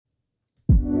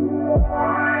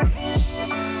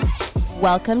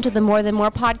Welcome to the More Than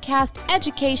More Podcast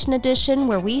Education Edition,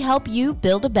 where we help you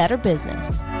build a better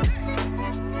business.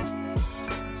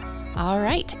 All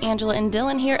right, Angela and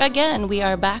Dylan here again. We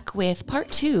are back with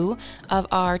part 2 of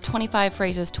our 25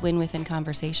 phrases to win with in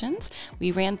conversations.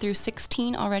 We ran through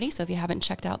 16 already, so if you haven't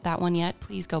checked out that one yet,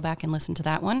 please go back and listen to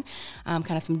that one.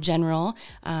 Kind of some general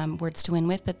words to win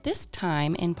with. But this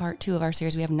time in part 2 of our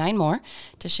series, we have 9 more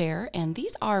to share, and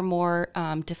these are more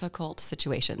difficult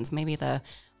situations, maybe the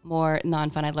more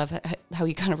non-fun. I love how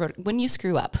you kind of wrote, when you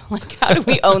screw up, like how do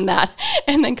we own that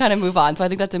and then kind of move on? So I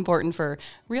think that's important for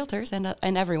realtors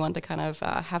and everyone to kind of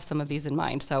have some of these in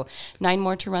mind. So 9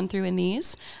 more to run through in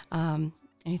these.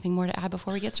 Anything more to add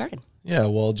before we get started? Yeah,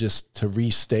 well, just to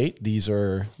restate, these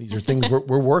are things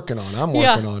we're working on. I'm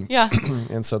working on. Yeah.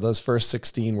 And so those first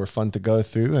 16 were fun to go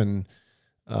through, and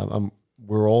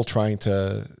we're all trying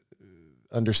to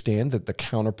understand that the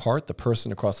counterpart, the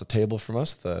person across the table from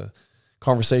us, the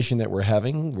conversation that we're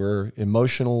having, we're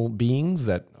emotional beings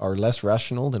that are less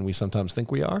rational than we sometimes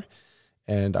think we are,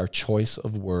 and our choice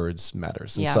of words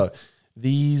matters. And so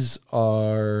these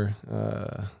are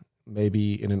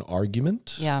maybe in an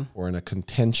argument or in a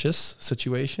contentious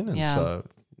situation, and so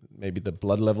maybe the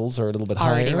blood levels are a little bit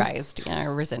already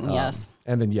higher. Risen, yes.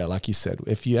 And then, like you said,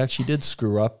 if you actually did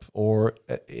screw up, or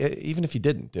even if you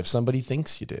didn't, if somebody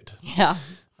thinks you did. Yeah.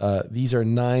 These are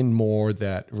 9 more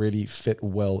that really fit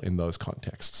well in those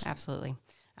contexts. Absolutely.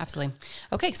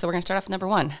 Okay, so we're going to start off with number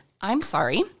 1. I'm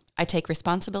sorry. I take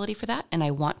responsibility for that, and I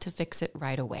want to fix it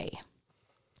right away.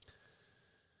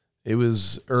 It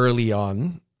was early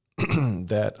on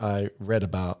that I read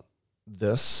about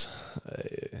this.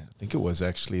 I think it was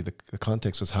actually, the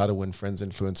context was how to win friends,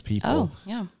 influence people. Oh,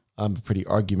 yeah. I'm a pretty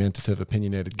argumentative,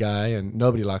 opinionated guy, and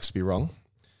nobody likes to be wrong.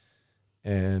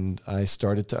 And I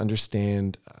started to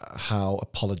understand how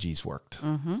apologies worked,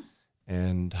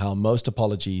 and how most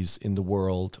apologies in the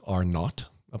world are not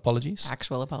apologies.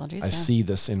 Actual apologies. I see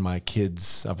this in my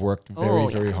kids. I've worked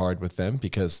very hard with them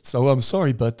because, I'm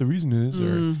sorry, but the reason is,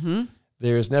 or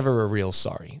there's never a real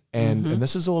sorry. And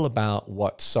this is all about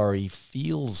what sorry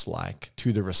feels like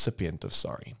to the recipient of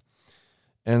sorry.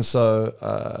 And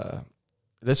so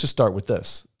let's just start with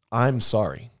this. I'm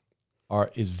sorry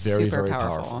is very, super very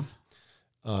powerful.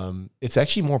 It's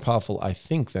actually more powerful, I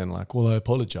think, than like, well, I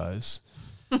apologize,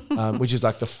 which is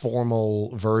like the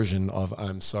formal version of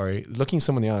I'm sorry. Looking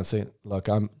someone in the eye and saying, look,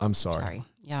 I'm sorry. Sorry.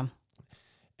 Yeah.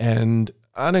 And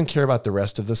I don't care about the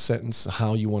rest of the sentence,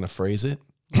 how you want to phrase it.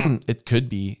 It could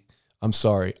be, I'm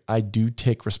sorry, I do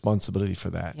take responsibility for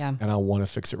that, and I want to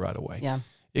fix it right away. Yeah.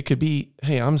 It could be,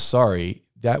 hey, I'm sorry,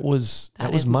 that was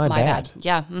my bad.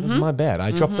 Yeah. It was my bad.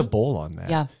 I dropped the ball on that.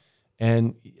 Yeah.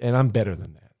 And I'm better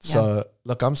than that. So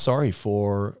look, I'm sorry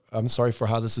for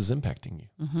how this is impacting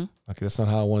you. Okay, that's not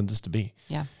how I wanted this to be.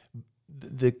 Yeah.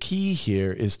 The key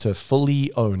here is to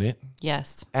fully own it.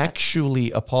 Yes.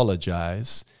 Actually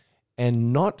apologize,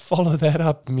 and not follow that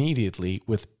up immediately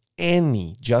with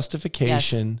any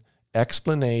justification,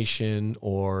 explanation,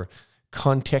 or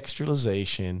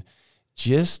contextualization.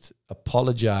 Just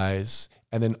apologize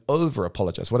and then over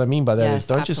apologize. What I mean by that is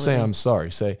don't just say I'm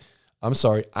sorry. Say, I'm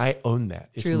sorry, I own that.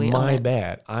 It's Truly my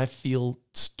bad. I feel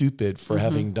stupid for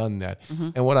having done that.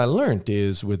 And what I learned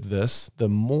is with this, the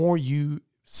more you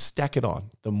stack it on,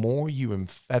 the more you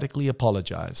emphatically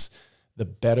apologize, the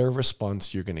better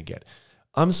response you're going to get.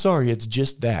 I'm sorry, it's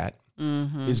just that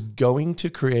is going to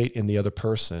create in the other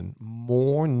person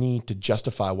more need to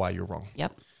justify why you're wrong.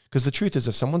 Yep. Because the truth is,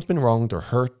 if someone's been wronged or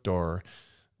hurt or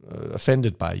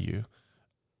offended by you,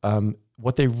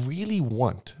 what they really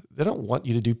want, they don't want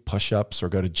you to do push-ups or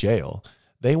go to jail.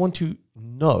 They want to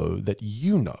know that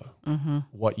you know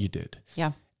what you did.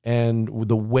 Yeah. And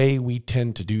the way we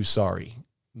tend to do sorry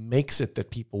makes it that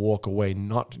people walk away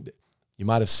you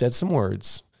might have said some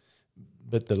words,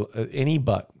 but any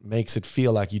but makes it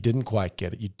feel like you didn't quite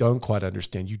get it. You don't quite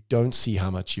understand. You don't see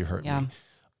how much you hurt me.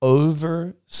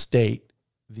 Overstate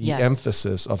the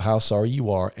emphasis of how sorry you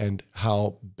are and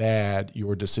how bad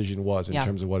your decision was in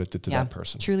terms of what it did to that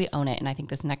person. Truly own it. And I think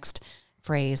this next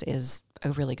phrase is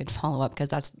a really good follow-up, because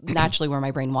that's naturally where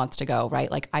my brain wants to go, right?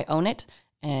 Like, I own it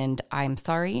and I'm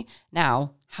sorry.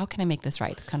 Now, how can I make this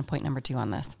right? Kind of point number 2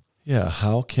 on this. Yeah.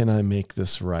 How can I make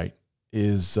this right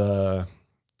is,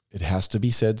 it has to be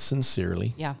said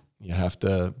sincerely. Yeah. You have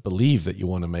to believe that you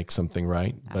want to make something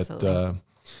right. Absolutely. But,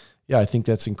 I think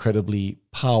that's incredibly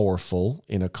powerful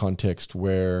in a context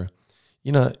where,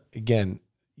 again,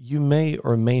 you may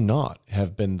or may not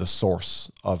have been the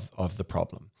source of the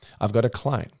problem. I've got a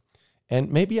client, and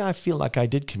maybe I feel like I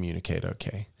did communicate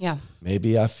okay. Yeah.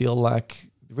 Maybe I feel like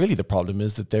really the problem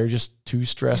is that they're just too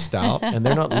stressed out and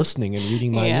they're not listening and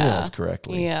reading my emails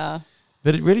correctly. Yeah.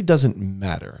 But it really doesn't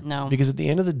matter. No. Because at the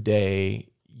end of the day,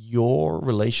 your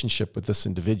relationship with this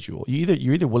individual,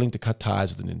 you're either willing to cut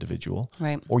ties with an individual,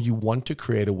 Right. or you want to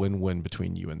create a win-win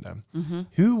between you and them.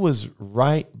 Who was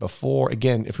right before?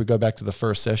 Again, if we go back to the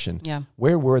first session, Yeah.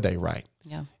 where were they right?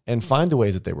 Yeah. And find the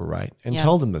ways that they were right and Yeah.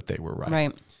 tell them that they were right.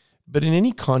 Right. But in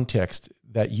any context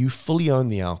that you fully own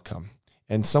the outcome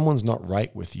and someone's not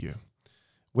right with you,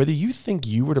 whether you think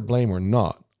you were to blame or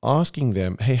not, asking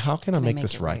them, hey, how can I make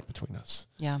this it right right? between us?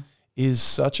 Yeah. Is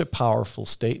such a powerful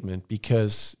statement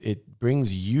because it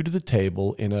brings you to the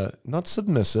table in a, not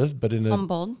submissive, but in a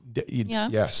Humbled. Yeah.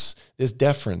 Yes, there's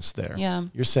deference there. Yeah.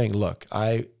 You're saying, look,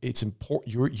 it's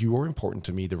important. You're important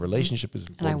to me. The relationship is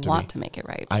And important I to want me. to make it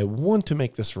right. I want to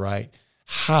make this right.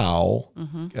 How?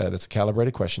 That's a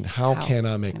calibrated question. How can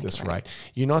I make this right?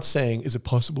 You're not saying, is it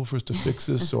possible for us to fix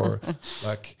this, or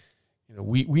like,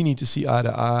 we need to see eye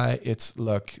to eye. It's,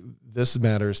 look, this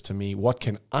matters to me. What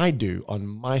can I do on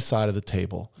my side of the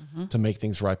table to make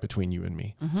things right between you and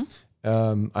me?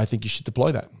 I think you should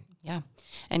deploy that. Yeah.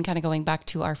 And kind of going back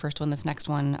to our first one, this next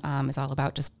one is all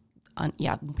about just,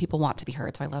 people want to be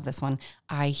heard. So I love this one.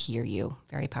 I hear you.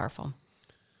 Very powerful.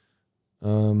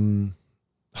 Oh man,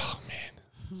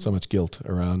 so much guilt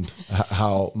around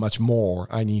how much more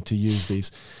I need to use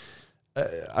these.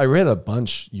 I read a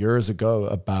bunch years ago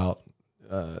about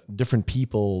different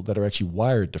people that are actually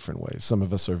wired different ways. Some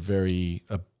of us are very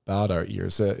about our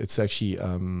ears. It's actually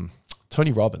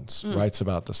Tony Robbins writes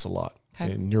about this a lot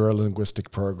in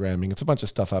neuro-linguistic programming. It's a bunch of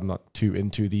stuff I'm not too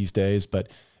into these days, but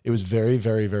it was very,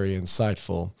 very, very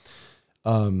insightful.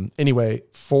 Anyway,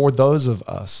 for those of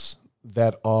us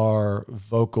that are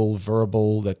vocal,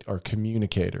 verbal, that are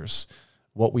communicators,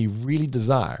 what we really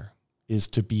desire is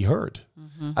to be heard.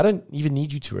 I don't even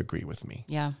need you to agree with me.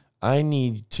 Yeah. I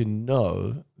need to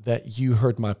know that you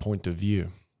heard my point of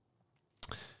view.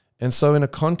 And so in a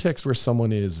context where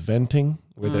someone is venting,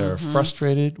 where they're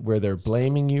frustrated, where they're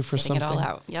blaming you for Getting something, it all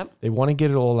out. Yep. they want to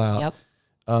get it all out. Yep.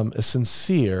 A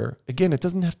sincere, again, it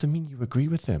doesn't have to mean you agree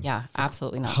with them. Yeah,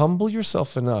 absolutely not. Humble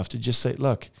yourself enough to just say,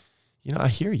 look, I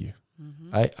hear you.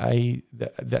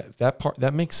 That part,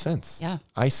 that makes sense. Yeah.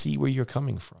 I see where you're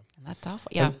coming from. And that's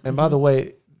awful. Yeah. And by the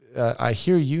way, I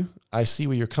hear you. I see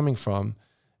where you're coming from.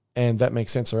 And that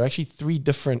makes sense. There are actually 3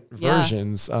 different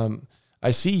versions.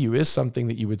 I see you is something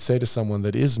that you would say to someone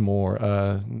that is more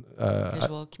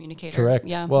Visual communicator. correct.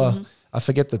 Yeah. Well, I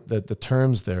forget the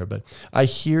terms there, but I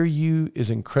hear you is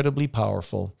incredibly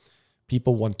powerful.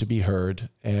 People want to be heard,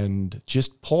 and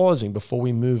just pausing before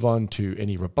we move on to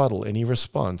any rebuttal, any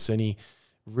response, any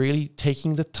really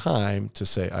taking the time to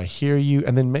say, I hear you.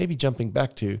 And then maybe jumping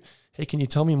back to, hey, can you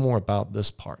tell me more about this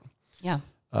part? Yeah.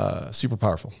 Super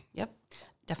powerful. Yep.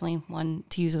 Definitely one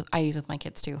to use. I use with my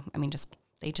kids too. I mean,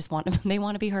 they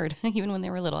want to be heard. Even when they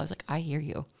were little, I was like, I hear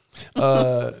you.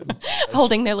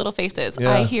 Holding their little faces.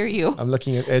 Yeah. I hear you. I'm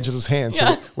looking at Angela's hand.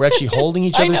 So we're actually holding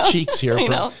each other's cheeks here. I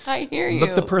know. I hear you.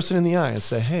 Look the person in the eye and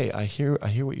say, hey, I hear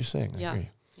what you're saying. I hear you.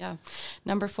 Yeah.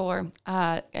 Number 4,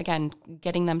 again,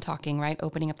 getting them talking, right?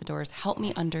 Opening up the doors. Help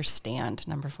me understand.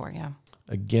 Number 4. Yeah.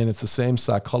 Again, it's the same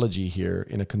psychology here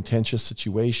in a contentious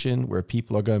situation where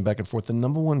people are going back and forth. The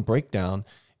number one breakdown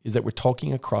is that we're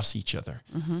talking across each other.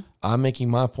 I'm making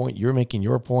my point, you're making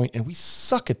your point, and we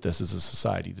suck at this as a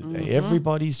society today.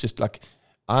 Everybody's just like,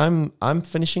 I'm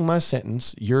finishing my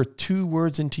sentence, you're 2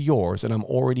 words into yours, and I'm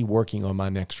already working on my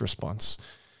next response.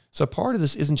 So part of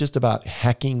this isn't just about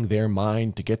hacking their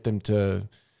mind to get them to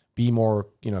be more,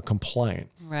 compliant.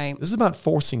 Right. This is about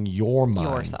forcing your mind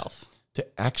Yourself. to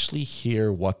actually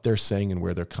hear what they're saying and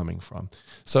where they're coming from.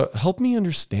 So help me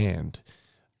understand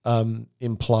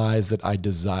implies that I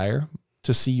desire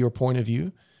to see your point of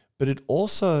view, but it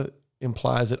also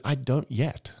implies that I don't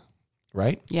yet,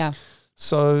 right? Yeah.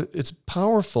 So it's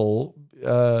powerful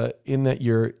in that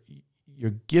you're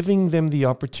giving them the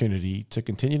opportunity to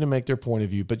continue to make their point of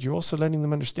view, but you're also letting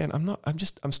them understand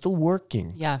I'm still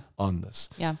working on this.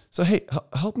 Yeah. So, hey,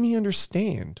 help me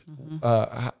understand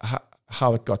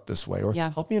how it got this way, or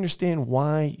help me understand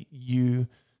why you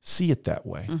see it that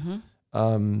way.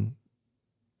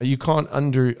 You can't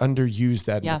underuse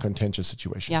that in a contentious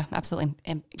situation. Yeah, absolutely.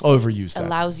 And overuse that.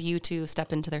 Allows you to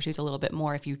step into their shoes a little bit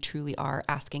more if you truly are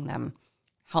asking them,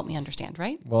 help me understand,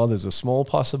 right? Well, there's a small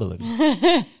possibility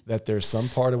that there's some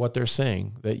part of what they're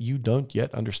saying that you don't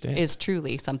yet understand. Is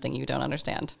truly something you don't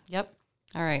understand. Yep.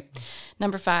 All right.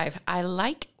 Number 5, I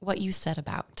like what you said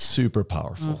about. Super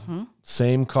powerful.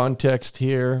 Same context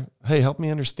here. Hey, help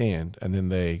me understand. And then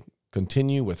they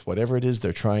continue with whatever it is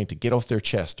they're trying to get off their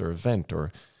chest or vent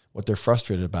or what they're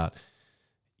frustrated about.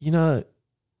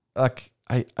 Like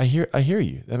I hear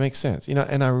you. That makes sense.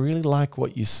 And I really like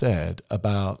what you said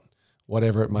about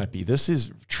whatever it might be. This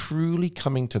is truly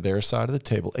coming to their side of the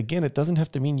table. Again, it doesn't have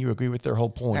to mean you agree with their whole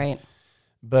point. Right.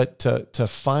 But to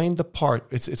find the part,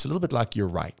 it's a little bit like you're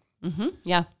right. Mm-hmm.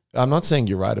 Yeah. I'm not saying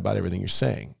you're right about everything you're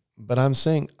saying, but I'm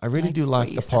saying I really do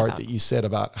like the part that you said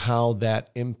about how that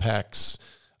impacts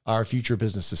our future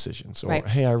business decisions. Or, right.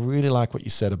 hey, I really like what you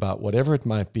said about whatever it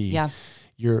might be. Yeah.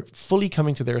 You're fully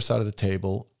coming to their side of the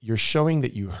table. You're showing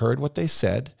that you heard what they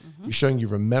said. Mm-hmm. You're showing you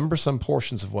remember some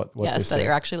portions of what they said. Yes, that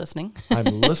you're actually listening.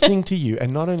 I'm listening to you.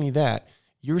 And not only that,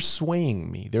 you're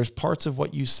swaying me. There's parts of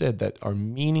what you said that are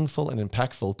meaningful and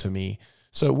impactful to me.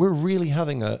 So we're really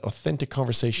having an authentic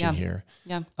conversation here.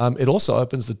 Yeah. It also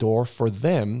opens the door for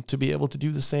them to be able to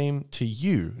do the same to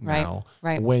you now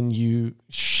when you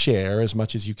share as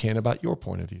much as you can about your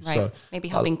point of view. Right. So maybe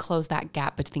helping close that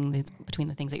gap between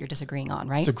the things that you're disagreeing on,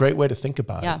 right? It's a great way to think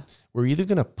about it. We're either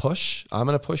going to push, I'm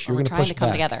going to push, you're going to push back. We're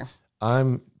trying to come together.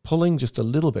 I'm pulling just a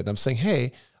little bit. I'm saying,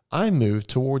 hey, I moved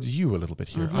towards you a little bit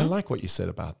here. Mm-hmm. I like what you said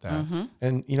about that. Mm-hmm.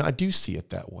 And, I do see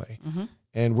it that way. Mm-hmm.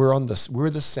 And we're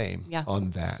the same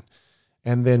on that.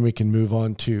 And then we can move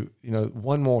on to,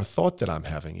 one more thought that I'm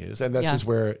having is is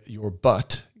where your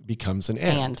but becomes an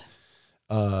and.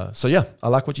 So I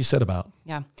like what you said about.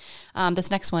 Yeah. This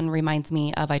next one reminds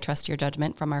me of I Trust Your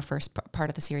Judgment from our first part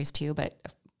of the series too, but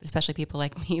especially people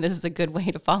like me, this is a good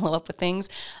way to follow up with things.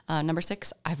 Number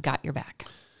 6, I've got your back.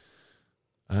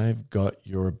 I've got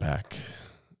your back.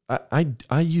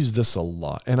 I use this a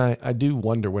lot, and I do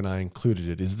wonder when I included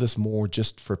it, is this more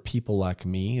just for people like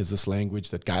me? Is this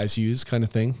language that guys use kind of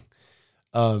thing?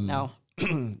 No.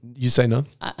 You say no?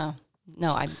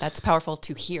 No, that's powerful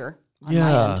to hear on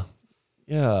my end.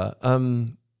 Yeah.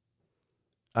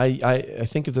 I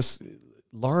think of this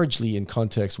largely in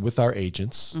context with our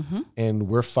agents, mm-hmm. and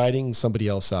we're fighting somebody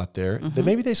else out there mm-hmm. that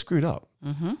maybe they screwed up.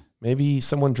 Mm-hmm. Maybe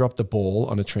someone dropped the ball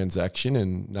on a transaction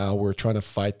and now we're trying to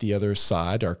fight the other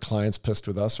side. Our client's pissed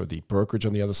with us, or the brokerage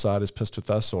on the other side is pissed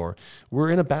with us, or we're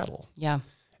in a battle. Yeah.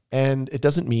 And it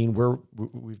doesn't mean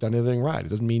we've done anything right. It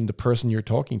doesn't mean the person you're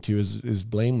talking to is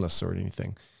blameless or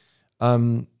anything.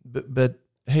 But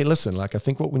hey, listen, I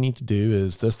think what we need to do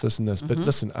is this, and this. Mm-hmm. But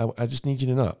listen, I just need you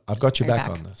to know, I've got your back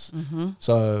on this. Mm-hmm.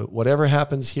 So whatever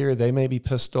happens here, they may be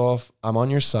pissed off. I'm on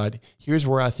your side. Here's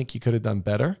where I think you could have done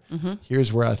better. Mm-hmm.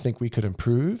 Here's where I think we could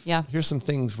improve. Yeah. Here's some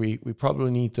things we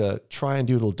probably need to try and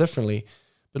do a little differently.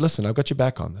 But listen, I've got your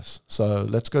back on this. So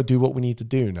let's go do what we need to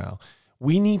do now.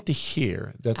 We need to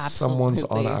hear that someone's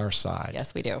on our side.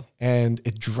 Yes, we do. And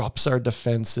it drops our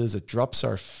defenses. It drops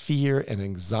our fear and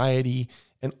anxiety.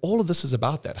 And all of this is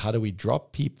about that. How do we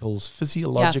drop people's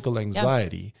physiological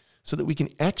anxiety so that we can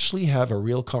actually have a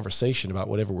real conversation about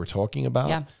whatever we're talking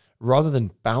about, rather than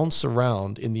bounce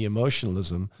around in the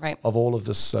emotionalism of all of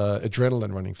this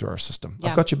adrenaline running through our system.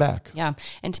 I've got your back. Yeah.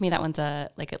 And to me, that one's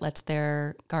it lets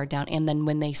their guard down. And then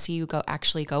when they see you go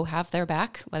have their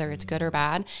back, whether it's good or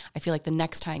bad, I feel like the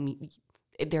next time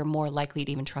they're more likely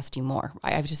to even trust you more.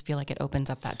 I just feel like it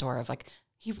opens up that door of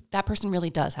that person really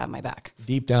does have my back.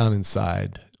 Deep down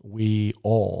inside, we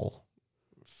all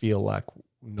feel like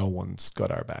no one's got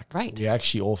our back. Right. We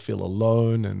actually all feel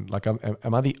alone. And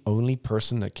am I the only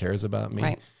person that cares about me?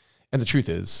 Right. And the truth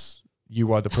is,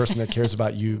 you are the person that cares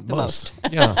about you the most.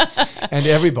 Yeah. And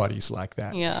everybody's like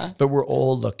that. Yeah. But we're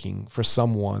all looking for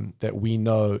someone that we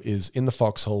know is in the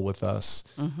foxhole with us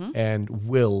mm-hmm. and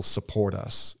will support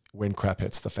us when crap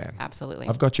hits the fan. Absolutely.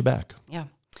 I've got your back. Yeah.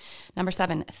 Number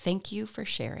 7, thank you for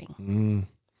sharing.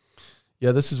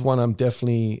 Yeah, this is one I've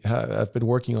been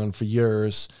working on for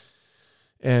years.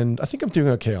 And I think I'm doing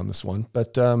okay on this one.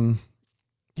 But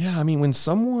when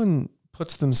someone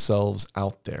puts themselves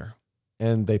out there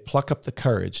and they pluck up the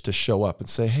courage to show up and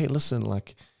say, hey, listen,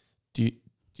 do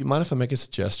you mind if I make a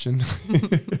suggestion?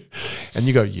 And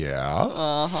you go, yeah.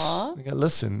 Uh-huh. I go,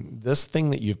 listen, this thing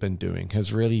that you've been doing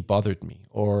has really bothered me.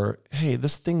 Or, hey,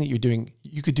 this thing that you're doing,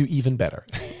 you could do even better.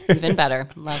 Even better.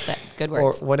 Love that. Good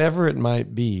words. Or whatever it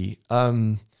might be.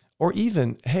 Or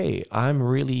even, hey, I'm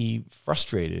really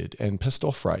frustrated and pissed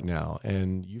off right now,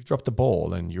 and you've dropped the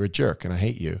ball and you're a jerk and I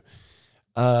hate you.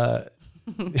 To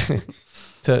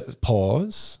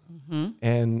pause mm-hmm.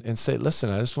 and say, listen,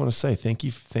 I just want to say thank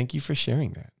you for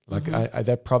sharing that. Mm-hmm.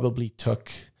 That probably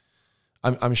took,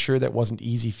 I'm sure that wasn't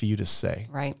easy for you to say.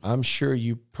 Right. I'm sure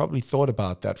you probably thought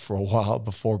about that for a while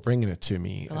before bringing it to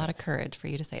me. A lot of courage for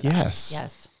you to say that.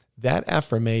 Yes. That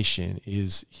affirmation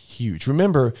is huge.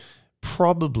 Remember,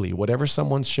 probably whatever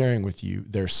someone's sharing with you,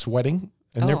 they're sweating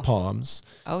in their palms.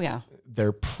 Oh, yeah.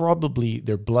 They're probably,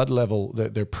 their blood level,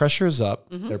 their pressure's up.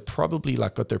 Mm-hmm. They're probably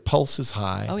got their pulse is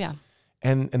high. Oh, yeah.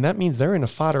 And that means they're in a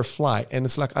fight or flight. And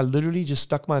it's like, I literally just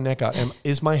stuck my neck out. And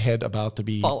is my head about to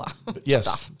be... Fall off.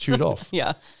 Yes, chewed off.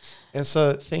 Yeah. And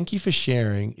so thank you for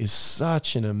sharing is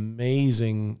such an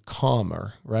amazing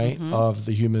calmer, right, of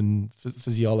the human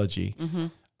physiology.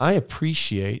 I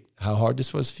appreciate how hard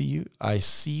this was for you. I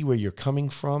see where you're coming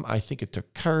from. I think it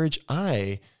took courage.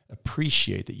 I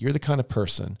appreciate that you're the kind of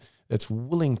person that's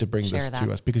willing to bring this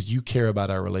to us because you care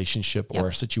about our relationship or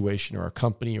our situation or our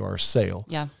company or our sale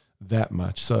that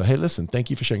much. So, hey, listen, thank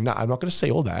you for sharing. Now, I'm not going to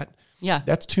say all that. Yeah.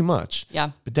 That's too much.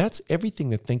 Yeah. But that's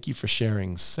everything that thank you for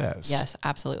sharing says. Yes,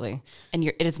 absolutely.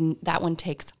 And that one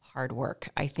takes hard work,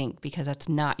 I think, because that's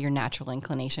not your natural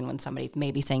inclination when somebody's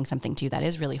maybe saying something to you that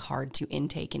is really hard to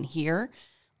intake and hear.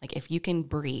 Like if you can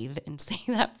breathe and say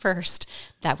that first,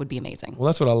 that would be amazing. Well,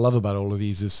 that's what I love about all of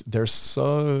these is there's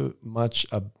so much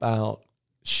about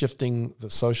shifting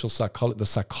the the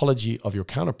psychology of your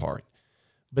counterpart,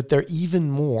 but they're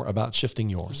even more about shifting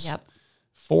yours. Yep.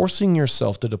 Forcing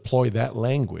yourself to deploy that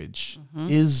language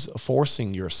is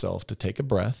forcing yourself to take a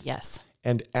breath. Yes.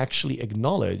 And actually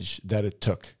acknowledge that it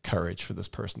took courage for this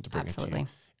person to bring it to you.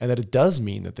 And that it does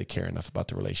mean that they care enough about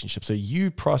the relationship. So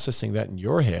you processing that in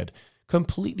your head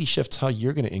completely shifts how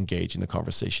you're going to engage in the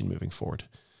conversation moving forward.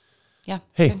 Yeah.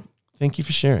 Hey, good. Thank you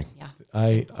for sharing. Yeah.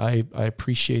 I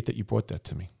appreciate that you brought that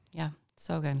to me. Yeah.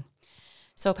 So good.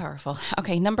 So powerful.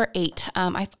 Okay. Number 8.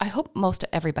 I hope most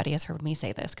everybody has heard me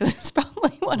say this because it's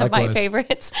probably one of my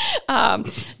favorites.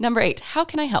 Number 8, how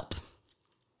can I help?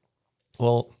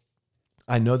 Well,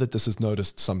 I know that this is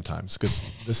noticed sometimes because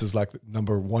this is like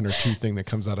number 1 or 2 thing that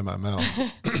comes out of my mouth.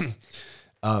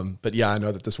 But yeah, I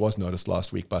know that this was noticed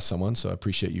last week by someone, so I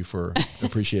appreciate you for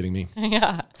appreciating me.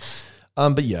 Yeah.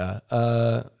 But yeah,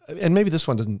 and maybe this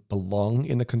one doesn't belong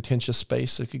in the contentious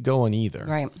space. It could go on either.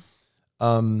 Right.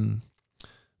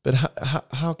 But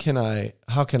how can I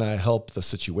help the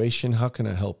situation? How can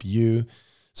I help you?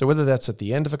 So whether that's at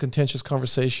the end of a contentious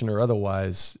conversation or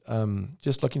otherwise,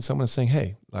 just looking at someone and saying,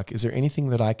 hey, like, is there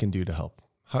anything that I can do to help?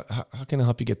 How can I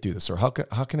help you get through this? Or how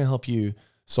can I help you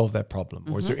solve that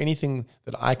problem? Or is there anything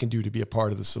that I can do to be a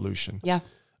part of the solution? Yeah.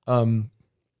 I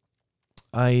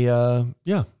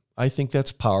think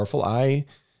that's powerful. I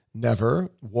never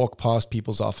walk past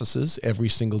people's offices every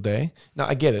single day. Now,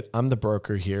 I get it. I'm the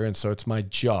broker here, and so it's my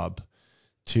job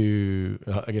to,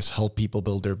 help people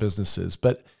build their businesses.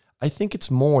 But I think it's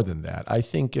more than that. I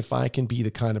think if I can be the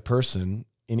kind of person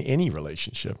in any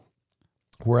relationship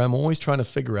where I'm always trying to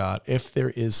figure out if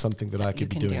there is something that I could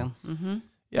be doing.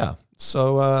 Yeah.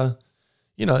 So,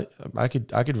 I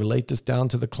could relate this down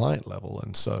to the client level.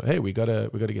 And so, hey, we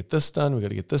gotta get this done. We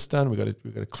gotta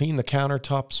clean the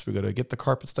countertops. We gotta get the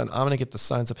carpets done. I'm going to get the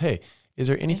signs up. Hey, is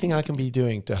there anything I can be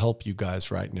doing to help you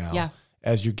guys right now? Yeah.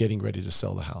 As you're getting ready to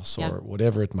sell the house or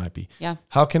whatever it might be. Yeah.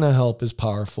 How can I help is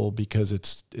powerful because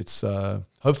it's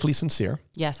hopefully sincere.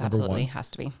 Yes, absolutely. Has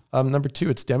to be. Number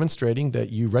 2, it's demonstrating that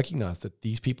you recognize that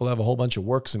these people have a whole bunch of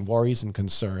works and worries and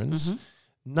concerns.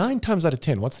 9 times out of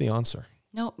 10, what's the answer?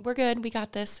 No, we're good. We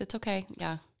got this. It's okay.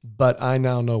 Yeah. But I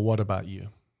now know what about you,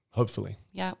 hopefully.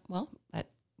 Yeah. Well,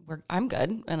 I'm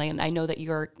good. And I know that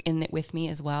you're in it with me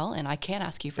as well. And I can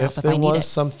ask you for help if I need it. If there was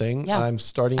something, I'm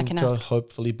starting to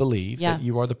hopefully believe that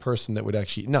you are the person that would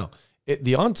actually,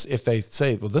 if they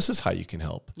say, well, this is how you can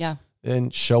help. Yeah.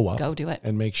 Then show up. Go do it.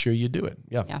 And make sure you do it.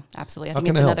 Yeah. Yeah, absolutely. I think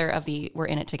it's another of the we're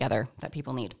in it together that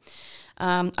people need.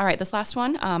 All right. This last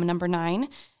one, number 9.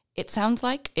 It sounds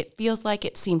like, it feels like,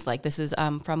 it seems like this is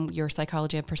from your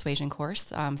Psychology of Persuasion course.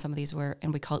 Some of these were,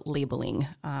 and we call it labeling.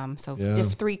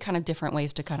 3 kind of different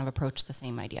ways to kind of approach the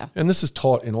same idea. And this is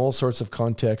taught in all sorts of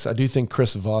contexts. I do think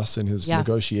Chris Voss in his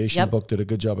negotiation book did a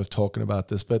good job of talking about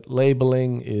this. But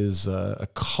labeling is a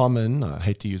common, I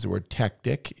hate to use the word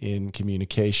tactic in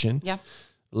communication. Yeah.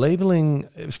 Labeling,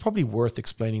 it's probably worth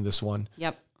explaining this one.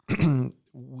 Yep.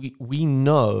 We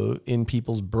know in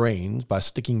people's brains by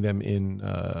sticking them in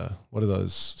what are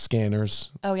those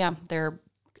scanners? Oh yeah, they're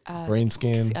brain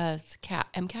scan.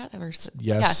 MCAT or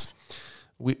yes.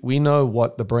 We know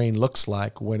what the brain looks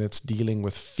like when it's dealing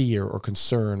with fear or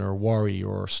concern or worry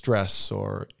or stress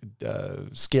or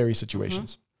scary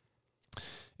situations.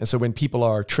 And so when people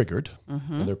are triggered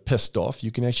and they're pissed off,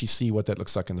 you can actually see what that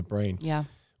looks like in the brain. Yeah.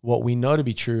 What we know to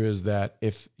be true is that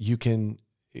if you can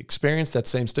experience that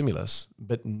same stimulus,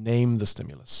 but name the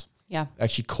stimulus. Yeah.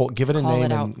 Actually give it a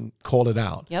name and call it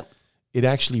out. Yep. It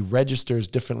actually registers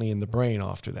differently in the brain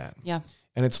after that. Yeah.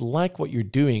 And it's like what you're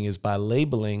doing is by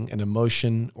labeling an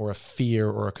emotion or a fear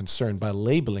or a concern, by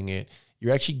labeling it,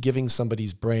 you're actually giving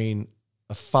somebody's brain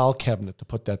a file cabinet to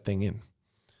put that thing in.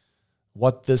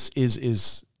 What this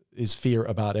is fear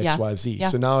about X, Y, Z. Yeah.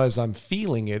 So now as I'm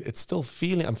feeling it,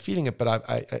 I'm feeling it,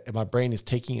 but my brain is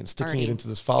taking it and sticking it into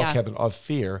this file cabinet of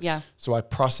fear. Yeah. So I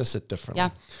process it differently. Yeah.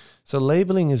 So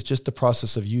labeling is just the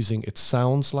process of using it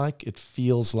sounds like, it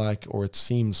feels like, or it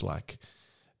seems like.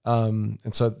 And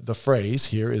so the phrase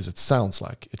here is it sounds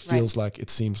like, it feels like, it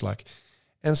seems like.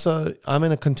 And so I'm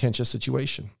in a contentious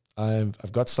situation.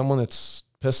 I've got someone that's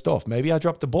pissed off. Maybe I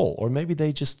dropped the ball, or maybe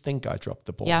they just think I dropped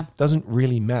the ball. Yeah. Doesn't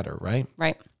really matter, right?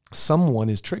 Right. Someone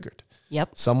is triggered.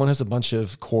 Yep. Someone has a bunch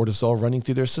of cortisol running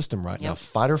through their system right now,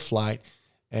 fight or flight,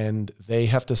 and they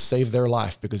have to save their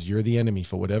life because you're the enemy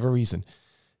for whatever reason.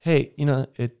 Hey,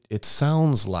 it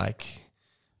sounds like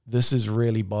this is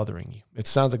really bothering you. It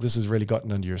sounds like this has really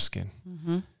gotten under your skin.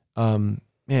 Mm-hmm.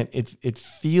 Man, it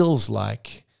feels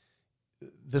like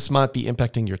this might be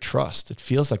impacting your trust. It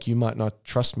feels like you might not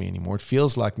trust me anymore. It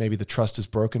feels like maybe the trust is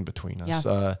broken between us.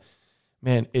 Yeah.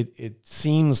 Man, it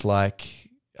seems like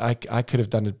I could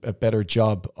have done a better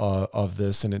job of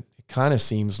this, and it kind of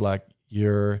seems like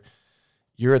you're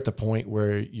at the point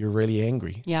where you're really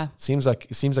angry. Yeah. It seems like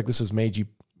this has made you,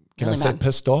 Really mad.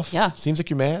 pissed off? Yeah. Seems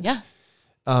like you're mad? Yeah.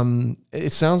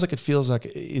 It sounds like, it feels like,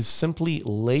 is simply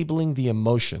labeling the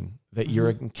emotion that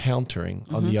you're encountering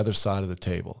on the other side of the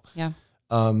table. Yeah.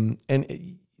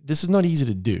 This is not easy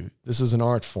to do. This is an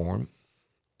art form.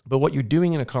 But what you're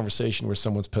doing in a conversation where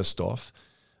someone's pissed off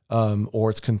or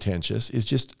it's contentious is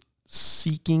just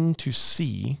seeking to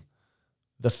see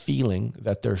the feeling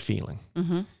that they're feeling.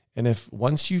 Mm-hmm. And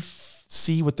once you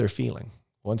see what they're feeling,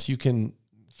 once you can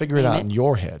figure it out in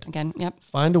your head, again,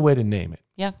 find a way to name it.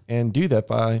 Yeah. And do that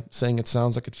by saying it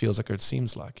sounds like, it feels like, or it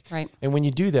seems like. Right. And when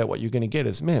you do that, what you're going to get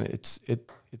is, man, it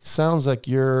sounds like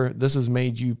this has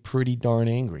made you pretty darn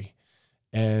angry.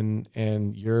 And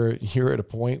you're at a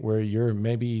point where you're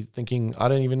maybe thinking, I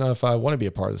don't even know if I want to be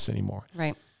a part of this anymore.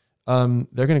 Right.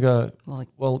 They're going to go,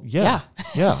 well, yeah.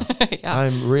 Yeah.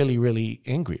 I'm really, really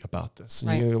angry about this.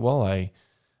 And Right. you go, well,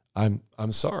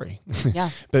 I'm sorry. Yeah.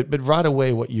 But right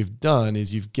away, what you've done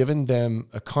is you've given them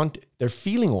they're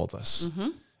feeling all this. Mm-hmm.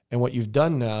 And what you've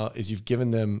done now is you've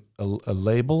given them a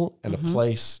label and a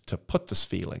place to put this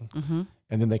feeling. Mm-hmm.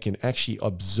 And then they can actually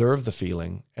observe the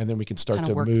feeling, and then we can start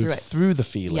to move through the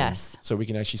feeling. Yes. So we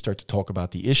can actually start to talk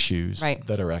about the issues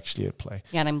that are actually at play.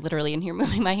 Yeah, and I'm literally in here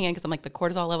moving my hand because I'm like, the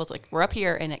cortisol levels, like, we're up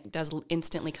here, and it does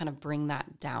instantly kind of bring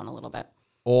that down a little bit.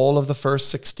 All of the first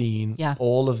 16,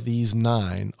 all of these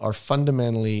 9 are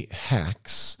fundamentally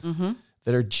hacks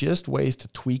that are just ways to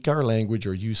tweak our language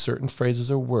or use certain phrases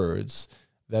or words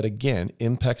that, again,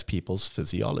 impacts people's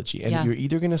physiology. And you're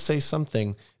either going to say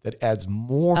something that adds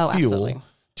more fuel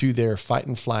to their fight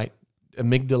and flight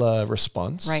amygdala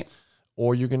response, right,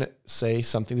 or you're going to say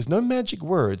something. There's no magic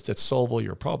words that solve all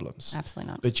your problems.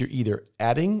 Absolutely not. But you're either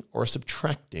adding or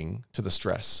subtracting to the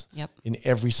stress in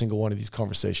every single one of these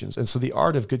conversations. And so the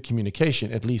art of good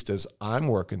communication, at least as I'm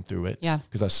working through it,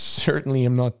 because I certainly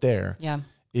am not there,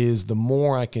 is the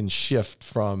more I can shift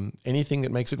from anything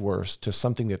that makes it worse to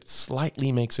something that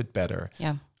slightly makes it better,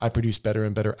 I produce better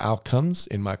and better outcomes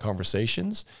in my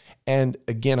conversations. And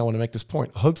again, I want to make this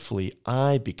point. Hopefully,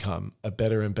 I become a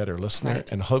better and better listener,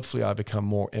 and hopefully I become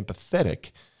more empathetic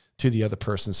to the other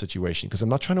person's situation, because I'm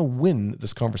not trying to win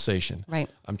this conversation. Right.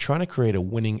 I'm trying to create a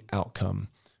winning outcome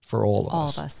for all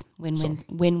of us.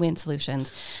 Win-win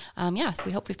solutions. So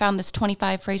we hope we found this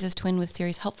 25 Phrases to Win With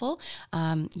series helpful.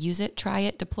 Use it, try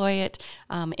it, deploy it,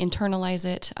 internalize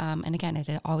it. And again,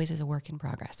 it always is a work in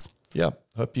progress. Yeah.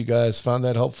 Hope you guys found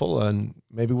that helpful, and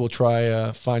maybe we'll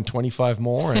try find 25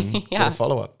 more and do a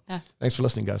follow-up. Yeah. Thanks for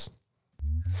listening, guys.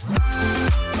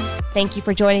 Thank you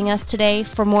for joining us today.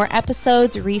 For more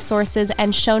episodes, resources,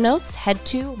 and show notes, head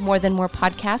to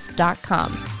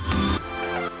morethanmorepodcast.com.